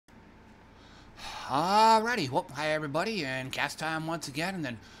Alrighty, well, hi everybody, and cast time once again, and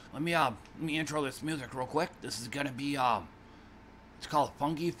then let me intro this music real quick. This is gonna be it's called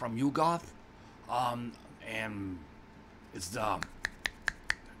Fungi from Yugoth, and it's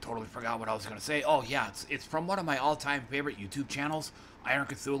totally forgot what I was gonna say. Oh yeah, it's from one of my all-time favorite YouTube channels, Iron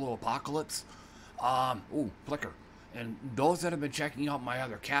Cthulhu Apocalypse. Flicker, and those that have been checking out my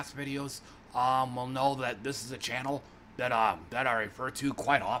other cast videos, will know that this is a channel that I refer to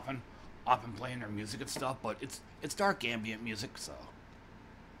quite often playing their music and stuff, but it's dark ambient music, so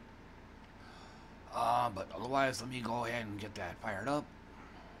but otherwise let me go ahead and get that fired up.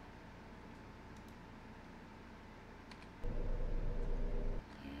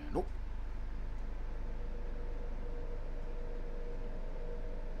 And, nope.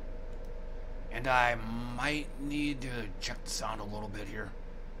 And I might need to check the sound a little bit here.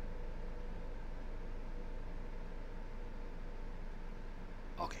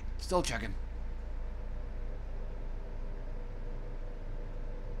 Okay, still checking.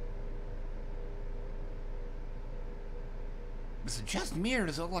 Is it just me, or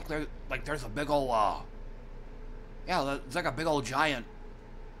does it look like there's a big old, yeah, it's like a big old giant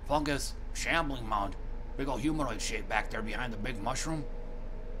fungus shambling mound. Big old humanoid shape back there behind the big mushroom.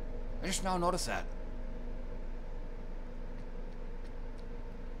 I just now noticed that.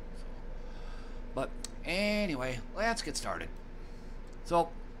 But anyway, let's get started. So,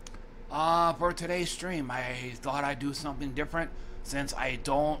 for today's stream, I thought I'd do something different since I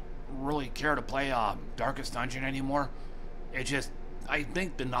don't really care to play Darkest Dungeon anymore. It just, I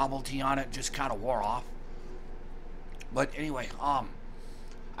think the novelty on it just kind of wore off. But anyway,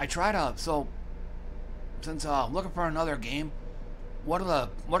 I tried so since looking for another game, one of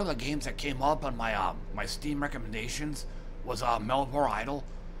the games that came up on my my Steam recommendations was Melvor Idle.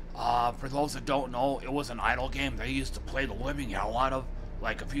 For those that don't know, it was an idle game that I used to play the living hell out of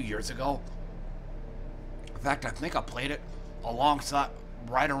like a few years ago. In fact, I think I played it alongside,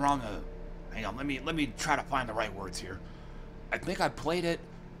 right around the, hang on, let me try to find the right words here. I think I played it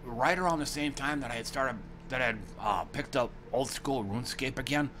right around the same time that I had picked up old school RuneScape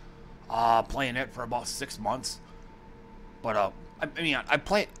again, playing it for about 6 months. But I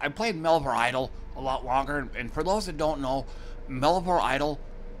played Melvor Idle a lot longer, and for those that don't know, Melvor Idle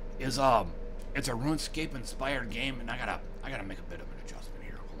is it's a RuneScape inspired game, and I gotta make a bit of an adjustment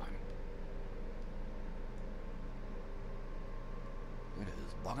here. Hold on. It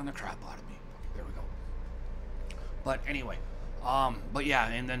is bugging the crap out of me. Okay, there we go. But anyway, but yeah,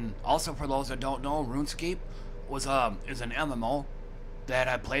 and then also for those that don't know, RuneScape is an MMO that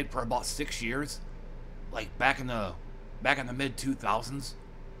I played for about 6 years, like back in the mid 2000s.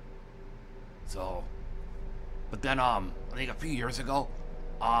 So, but then I think a few years ago,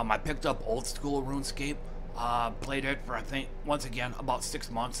 I picked up old school RuneScape, played it for I think once again about 6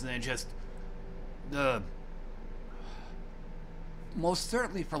 months, and then just most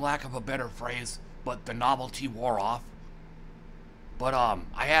certainly, for lack of a better phrase, but the novelty wore off. But I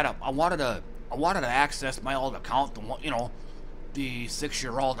wanted to access my old account, the one, the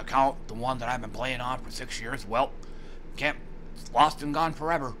 6-year-old account, the one that I've been playing on for 6 years. Well, it's lost and gone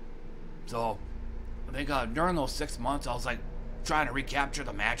forever. So I think during those 6 months, I was like trying to recapture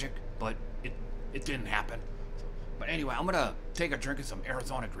the magic, but it didn't happen. But anyway, I'm gonna take a drink of some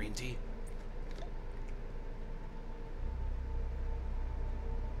Arizona green tea.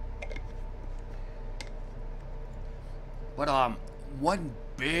 But one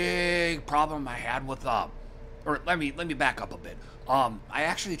big problem I had with or let me back up a bit. I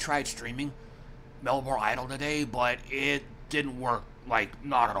actually tried streaming Melvor Idle today, but it didn't work, like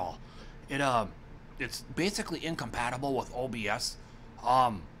not at all. It's basically incompatible with OBS.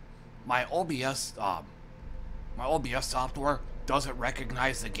 My OBS software doesn't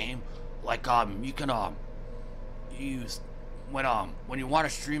recognize the game. Like you can use when you want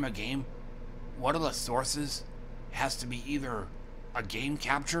to stream a game, one of the sources has to be either a game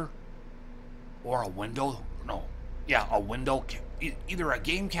capture or a window. No, yeah, a window. Either a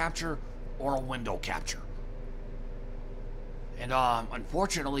game capture or a window capture. And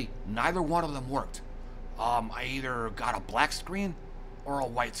unfortunately, neither one of them worked. I either got a black screen or a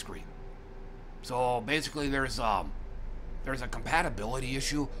white screen. So basically, there's a compatibility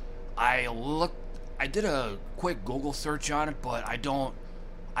issue. I did a quick Google search on it, but I don't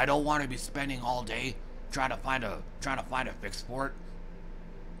want to be spending all day trying to find a fix for it.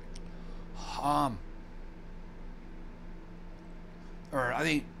 Or I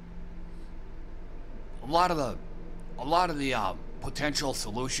think a lot of the potential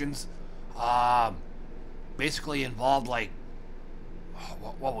solutions basically involved, like,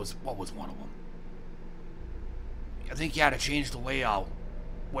 what was one of them? I think you had to change the way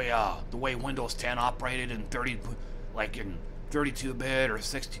the way Windows 10 operated in 32-bit or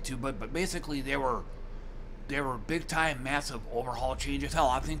 62-bit, but basically they were big time massive overhaul changes. Hell,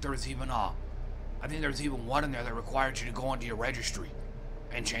 I think there's even one in there that required you to go into your registry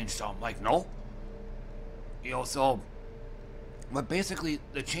and change something. Like, no, so, but basically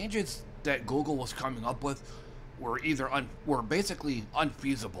the changes that Google was coming up with were basically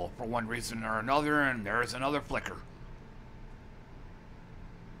unfeasible for one reason or another, and there's another flicker.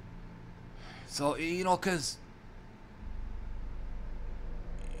 So, because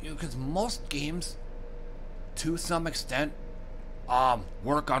most games, to some extent,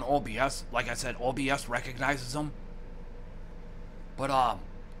 work on OBS. Like I said, OBS recognizes them. But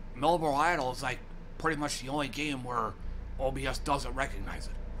Melvor Idle is like pretty much the only game where OBS doesn't recognize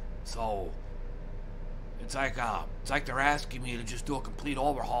it. So it's like they're asking me to just do a complete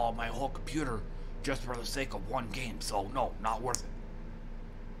overhaul of my whole computer just for the sake of one game. So no, not worth it.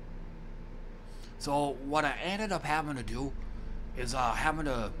 So what I ended up having to do is having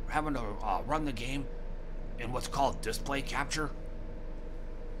to run the game in what's called display capture,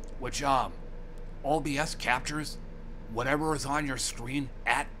 which OBS captures whatever is on your screen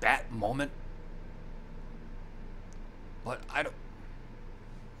at that moment. But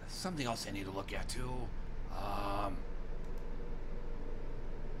something else I need to look at too.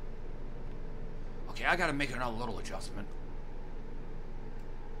 Okay, I gotta make another little adjustment.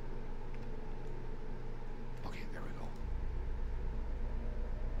 Okay, there we go.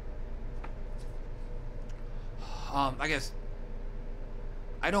 I guess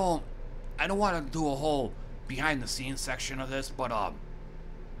I don't want to do a whole behind the scenes section of this, but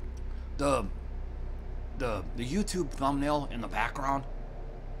the YouTube thumbnail in the background,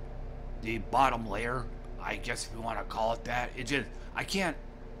 the bottom layer, I guess if you want to call it that, I can't,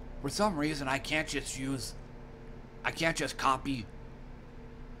 for some reason, I can't copy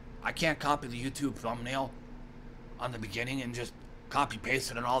the YouTube thumbnail on the beginning and just copy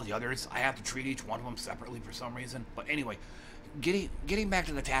paste it on all the others. I have to treat each one of them separately for some reason. But anyway, getting back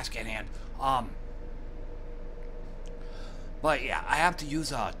to the task at hand. But yeah, I have to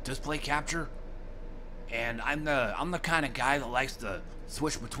use display capture, and I'm the kind of guy that likes to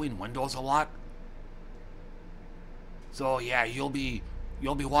switch between windows a lot. So yeah, you'll be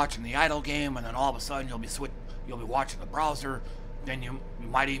watching the idle game, and then all of a sudden you'll be watching the browser. Then you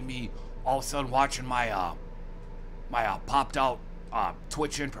might even be all of a sudden watching my popped out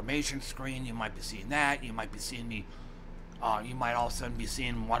Twitch information screen. You might be seeing that. You might be seeing me. You might all of a sudden be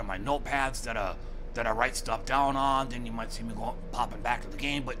seeing one of my notepads that I write stuff down on. Then you might see me popping back to the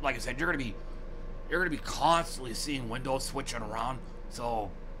game. But like I said, you're gonna be constantly seeing windows switching around. So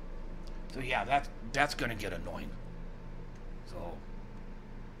yeah, that's gonna get annoying. So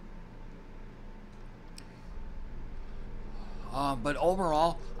but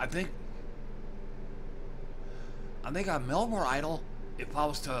overall, I think on Melvor Idle, if I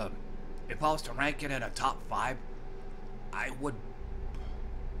was to rank it in a top 5, I would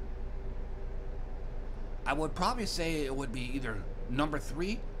probably say it would be either number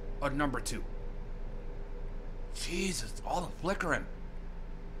 3 or number 2. Jesus, all the flickering.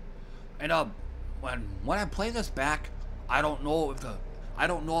 And when I play this back, I don't know if the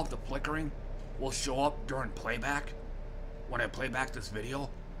flickering will show up during playback when I play back this video.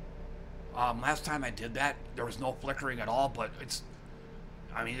 Last time I did that, there was no flickering at all, but it's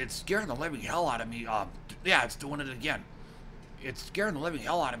scaring the living hell out of me. Yeah, it's doing it again. It's scaring the living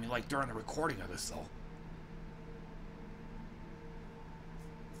hell out of me, like during the recording of this, though.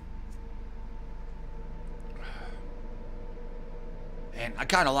 And I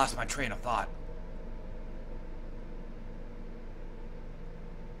kind of lost my train of thought.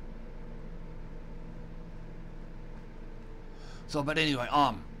 So, but anyway,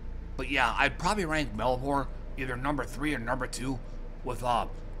 but yeah, I'd probably rank Melvor either number 3 or number 2 with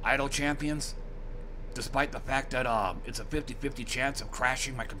Idle Champions, despite the fact that it's a 50-50 chance of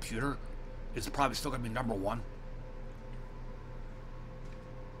crashing my computer. It's probably still gonna be number 1.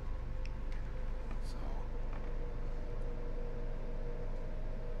 So,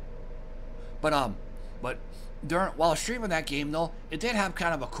 but while streaming that game though, it did have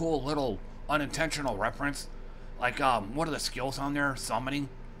kind of a cool little unintentional reference. Like one of the skills on there, summoning.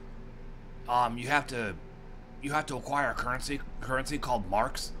 You have to acquire a currency called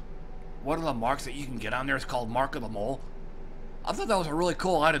marks. One of the marks that you can get on there is called Mark of the Mole. I thought that was a really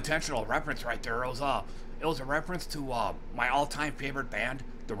cool unintentional reference right there. It was a reference to my all-time favorite band,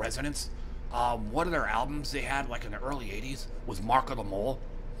 The Resonance. One of their albums they had like in the early '80s was Mark of the Mole.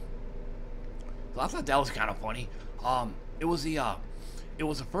 So I thought that was kind of funny. It was the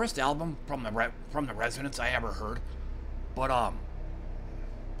first album from the Resonance I ever heard, but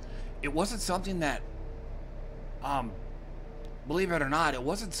it wasn't something that, believe it or not, it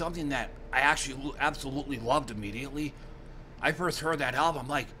wasn't something that I actually absolutely loved immediately. I first heard that album,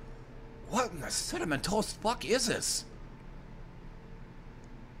 like, what in the cinnamon toast fuck is this?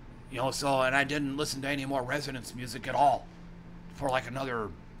 You know, so, and I didn't listen to any more Residence music at all for like another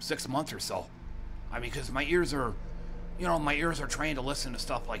 6 months or so. I mean, because my ears are, you know, my ears are trained to listen to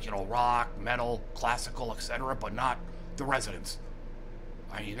stuff like, you know, rock, metal, classical, etc., but not the Residents.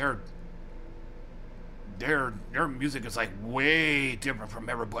 I mean, their music is like way different from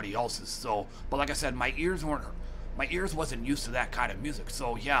everybody else's. So, but like I said, my ears wasn't used to that kind of music.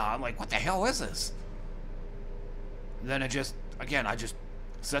 So yeah, I'm like, what the hell is this? And then I just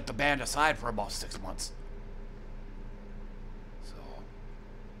set the band aside for about 6 months. So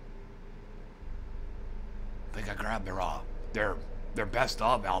I think I grabbed their best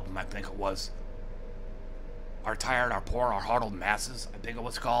of album, I think it was. Our Tired, Our Poor, Our Huddled Masses, I think it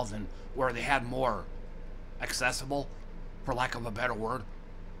was called, and where they had more accessible, for lack of a better word,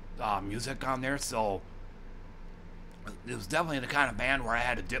 music on there. So it was definitely the kind of band where I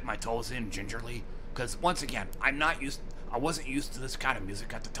had to dip my toes in gingerly, because once again, I wasn't used to this kind of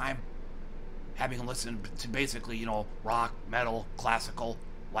music at the time, having listened to basically, you know, rock, metal, classical,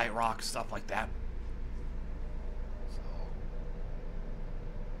 light rock, stuff like that.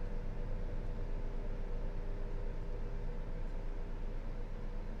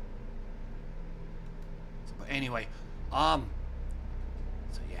 But anyway, so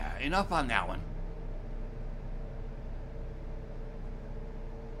yeah, enough on that one.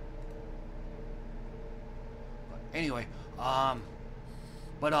 But anyway, I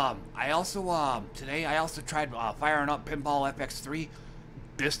also, today I also tried firing up Pinball FX3.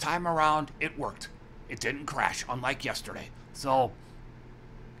 This time around, it worked. It didn't crash, unlike yesterday. So,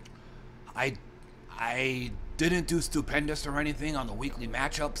 I didn't do stupendous or anything on the weekly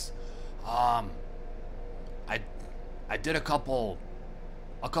matchups. I did a couple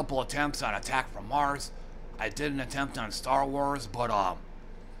attempts on Attack from Mars. I did an attempt on Star Wars, but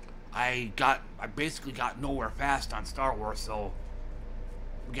I basically got nowhere fast on Star Wars, so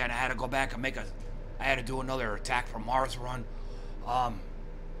again I had to go back and I had to do another Attack from Mars run. I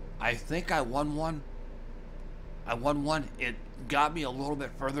think I won one. It got me a little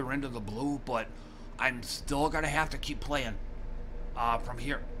bit further into the blue, but I'm still gonna have to keep playing from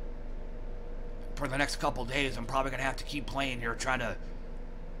here for the next couple days. I'm probably gonna have to keep playing here, trying to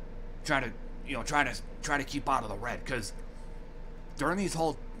keep out of the red, because during these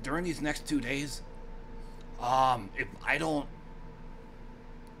next 2 days, if I don't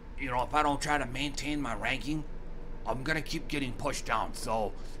try to maintain my ranking, I'm gonna keep getting pushed down.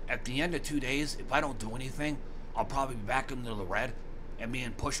 So at the end of 2 days, if I don't do anything, I'll probably be back into the red and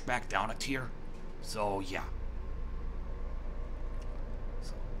being pushed back down a tier. So yeah,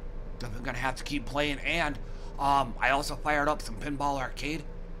 so definitely gonna have to keep playing. And I also fired up some Pinball Arcade.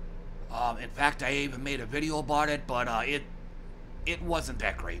 In fact, I even made a video about it, but it wasn't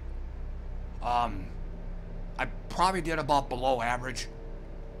that great. I probably did about below average.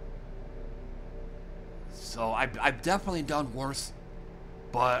 So I've definitely done worse,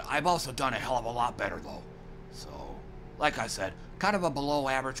 but I've also done a hell of a lot better though. So, like I said, kind of a below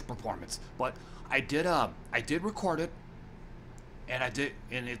average performance. But I did record it, and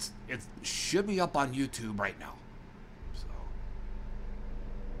it should be up on YouTube right now. So,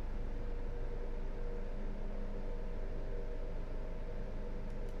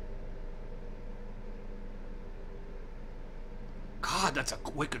 God, that's a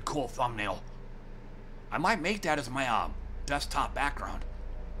wicked cool thumbnail. I might make that as my desktop background.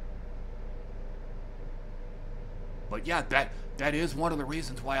 But yeah, that is one of the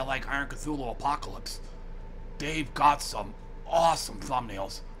reasons why I like Iron Cthulhu Apocalypse. They've got some awesome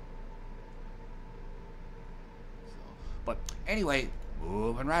thumbnails. But anyway,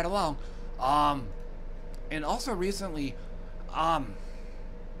 moving right along. And also recently,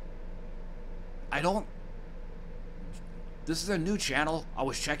 this is a new channel I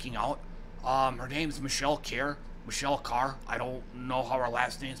was checking out. Her name's Khare. I don't know how her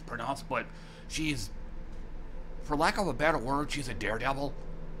last name's pronounced, but she's, for lack of a better word, she's a daredevil.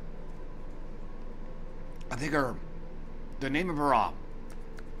 I think the name of her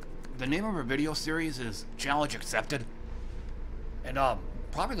video series is Challenge Accepted. And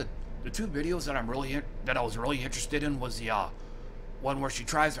probably the two videos that I was really interested in was the one where she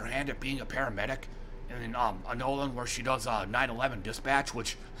tries her hand at being a paramedic, and then another one where she does 9/11 dispatch,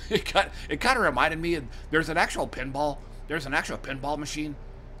 which it kind of reminded me of. There's an actual pinball machine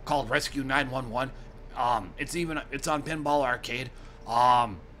called Rescue 911. It's on Pinball Arcade.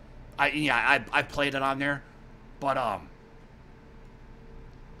 I played it on there, but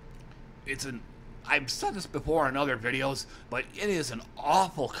it's an, I've said this before in other videos, but it is an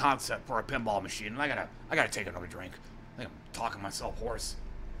awful concept for a pinball machine. And I gotta take another drink. I think I'm talking myself hoarse.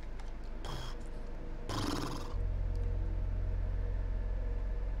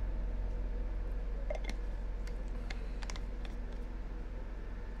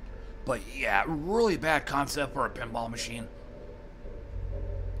 But yeah, really bad concept for a pinball machine.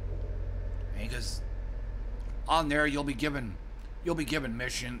 Because on there you'll be given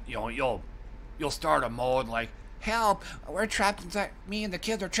mission. You know, you'll start a mode like, help, we're trapped inside. Me and the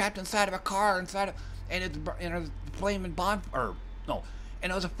kids are trapped inside of a car and it's flaming bomb, or no,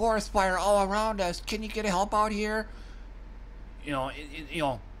 and it was a forest fire all around us. Can you get help out here? You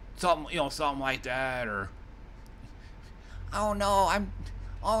know, something like that, or oh no,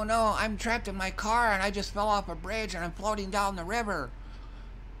 I'm trapped in my car and I just fell off a bridge and I'm floating down the river.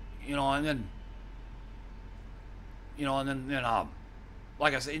 You know, and then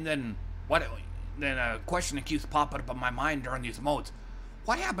like I said, and then a question that keeps popping up in my mind during these modes: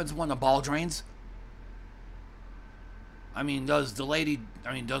 what happens when the ball drains? I mean, does the lady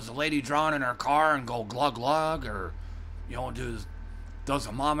drown in her car and go glug glug, or you know, does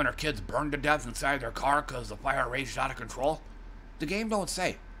the mom and her kids burn to death inside their car because the fire raged out of control? The game don't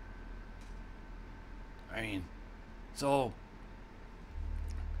say. I mean, so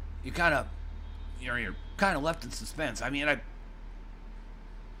you're kind of left in suspense. I mean,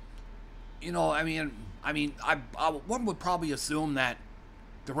 one would probably assume that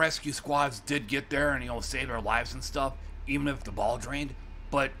the rescue squads did get there and, you know, save their lives and stuff, even if the ball drained.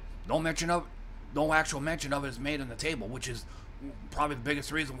 But no actual mention of it is made on the table, which is probably the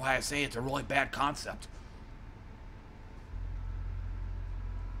biggest reason why I say it's a really bad concept.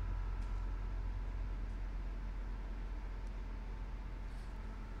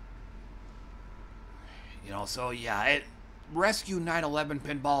 You know, so yeah, Rescue 9/11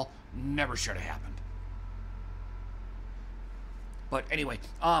 pinball never should have happened. But anyway,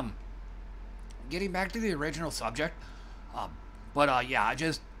 getting back to the original subject, yeah,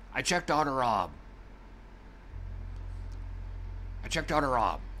 I checked out her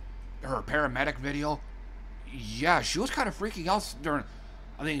her paramedic video. Yeah, she was kind of freaking out during,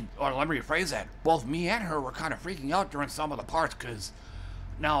 or let me rephrase that. Both me and her were kind of freaking out during some of the parts, because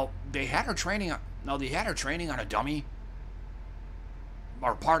now they had her training on a dummy,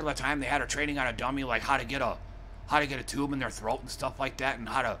 or part of the time they had her training on a dummy, like how to get a tube in their throat and stuff like that, and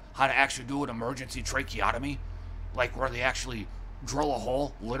how to actually do an emergency tracheotomy, like where they actually drill a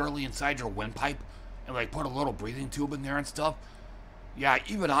hole literally inside your windpipe and like put a little breathing tube in there and stuff. Yeah,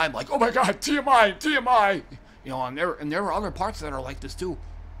 even I'm like, oh my god, TMI, you know, and there were other parts that are like this too.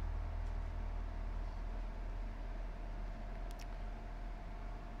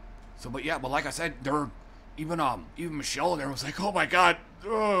 So, but like I said, even Michelle there was like, oh my god,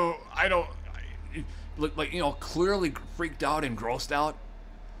 oh, like, you know, clearly freaked out and grossed out.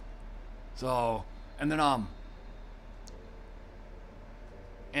 So, and then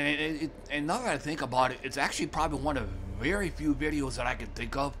and now that I think about it, it's actually probably one of very few videos that I can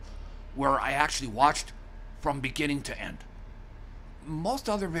think of where I actually watched from beginning to end. Most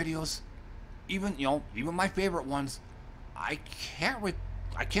other videos, even my favorite ones, I can't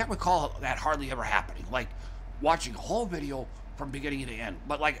recall that hardly ever happening, like watching a whole video from beginning to end.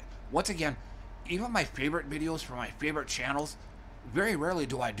 But like, once again, even my favorite videos from my favorite channels, very rarely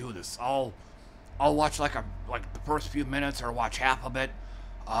do I do this. I'll watch like the first few minutes, or watch half of it.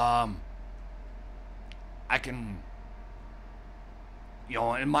 I can, you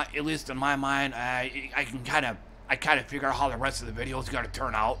know, at least in my mind, I kind of figure out how the rest of the video is going to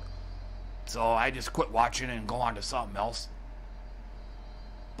turn out. So I just quit watching and go on to something else.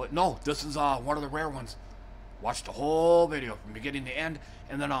 But no, this is one of the rare ones. Watched the whole video from beginning to end.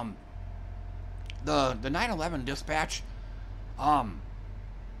 And then the 9/11 dispatch,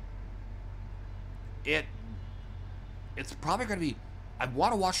 it's probably gonna be, I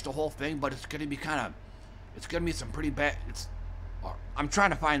want to watch the whole thing, but it's gonna be some pretty bad, I'm trying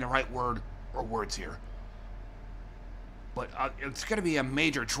to find the right word or words here, but it's gonna be a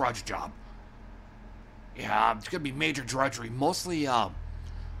major drudge job. Yeah, it's gonna be major drudgery, mostly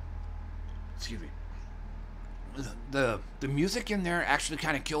excuse me. The music in there actually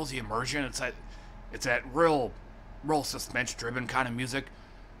kind of kills the immersion. It's that real suspense driven kind of music.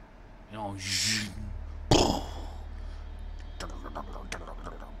 You know,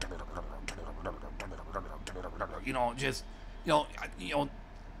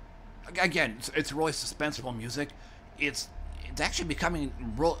 again, it's really suspenseful music. It's actually becoming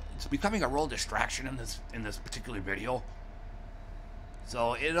a real distraction in this particular video.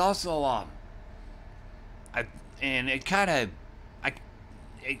 So it also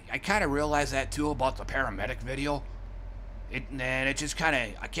I kind of realized that too about the paramedic video. And it just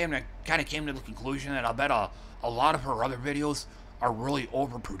kind of came to the conclusion that I bet a lot of her other videos are really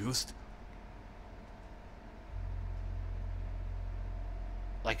overproduced.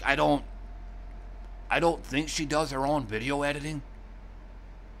 Like I don't think she does her own video editing.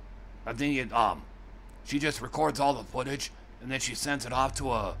 I think she just records all the footage and then she sends it off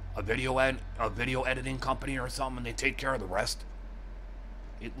to a video editing company or something, and they take care of the rest.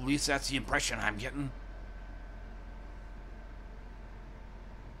 At least that's the impression I'm getting.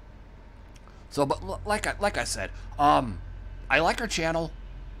 So, but like I said, I like her channel,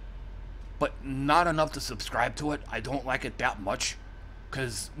 but not enough to subscribe to it. I don't like it that much,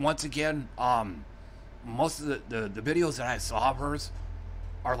 because once again, most of the videos that I saw of hers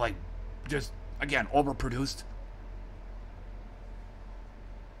are like just again overproduced.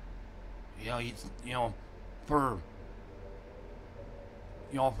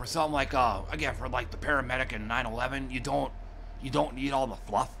 For something like again, for like the paramedic and 9/11, you don't need all the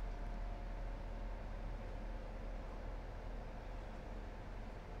fluff.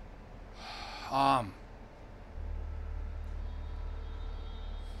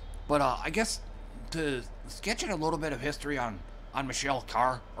 But I guess to sketch in a little bit of history on Michelle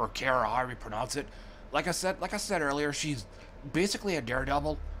Khare, or Khare, however you pronounce it. Like I said earlier, she's basically a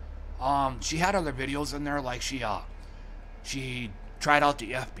daredevil. She had other videos in there, like she tried out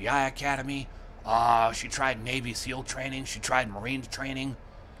the FBI Academy. She tried Navy SEAL training. She tried Marine training.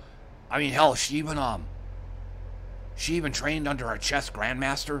 I mean, hell, she even trained under a chess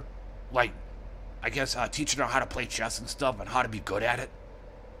grandmaster, like, I guess, teaching her how to play chess and stuff and how to be good at it.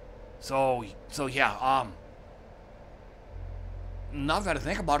 So yeah, now that I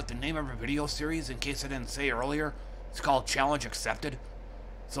think about it, the name of her video series, in case I didn't say earlier, it's called Challenge Accepted.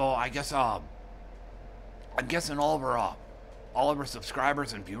 So I guess, I'm guessing all of her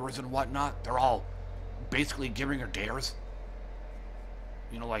subscribers and viewers and whatnot, they're all basically giving her dares.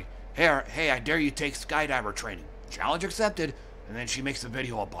 Like, hey, I dare you take skydiver training. Challenge accepted. And then she makes a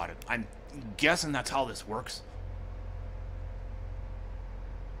video about it. I'm guessing that's how this works.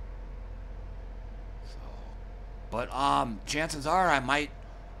 So, but chances are I might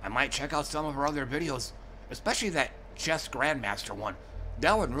check out some of her other videos, especially that chess grandmaster one.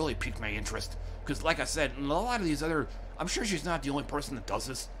 That would really pique my interest, because like I said, a lot of these other, I'm sure she's not the only person that does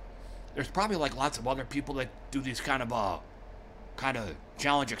this. There's probably like lots of other people that do these kind of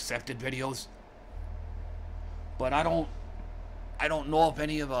challenge accepted videos. But I don't know if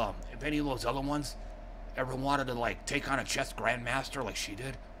any of those other ones ever wanted to like take on a chess grandmaster like she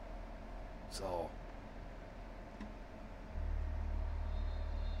did. So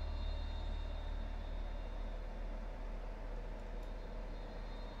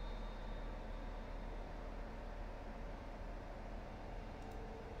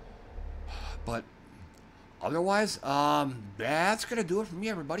but otherwise, that's gonna do it for me,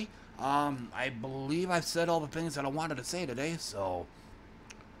 everybody. I believe I've said all the things that I wanted to say today, so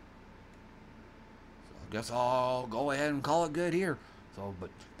I guess I'll go ahead and call it good here. So, but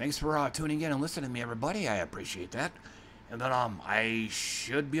thanks for tuning in and listening to me, everybody. I appreciate that. And then I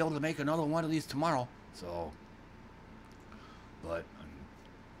should be able to make another one of these tomorrow. So, but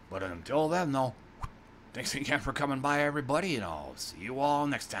until then, though, thanks again for coming by, everybody, and I'll see you all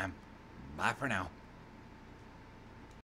next time. Bye for now.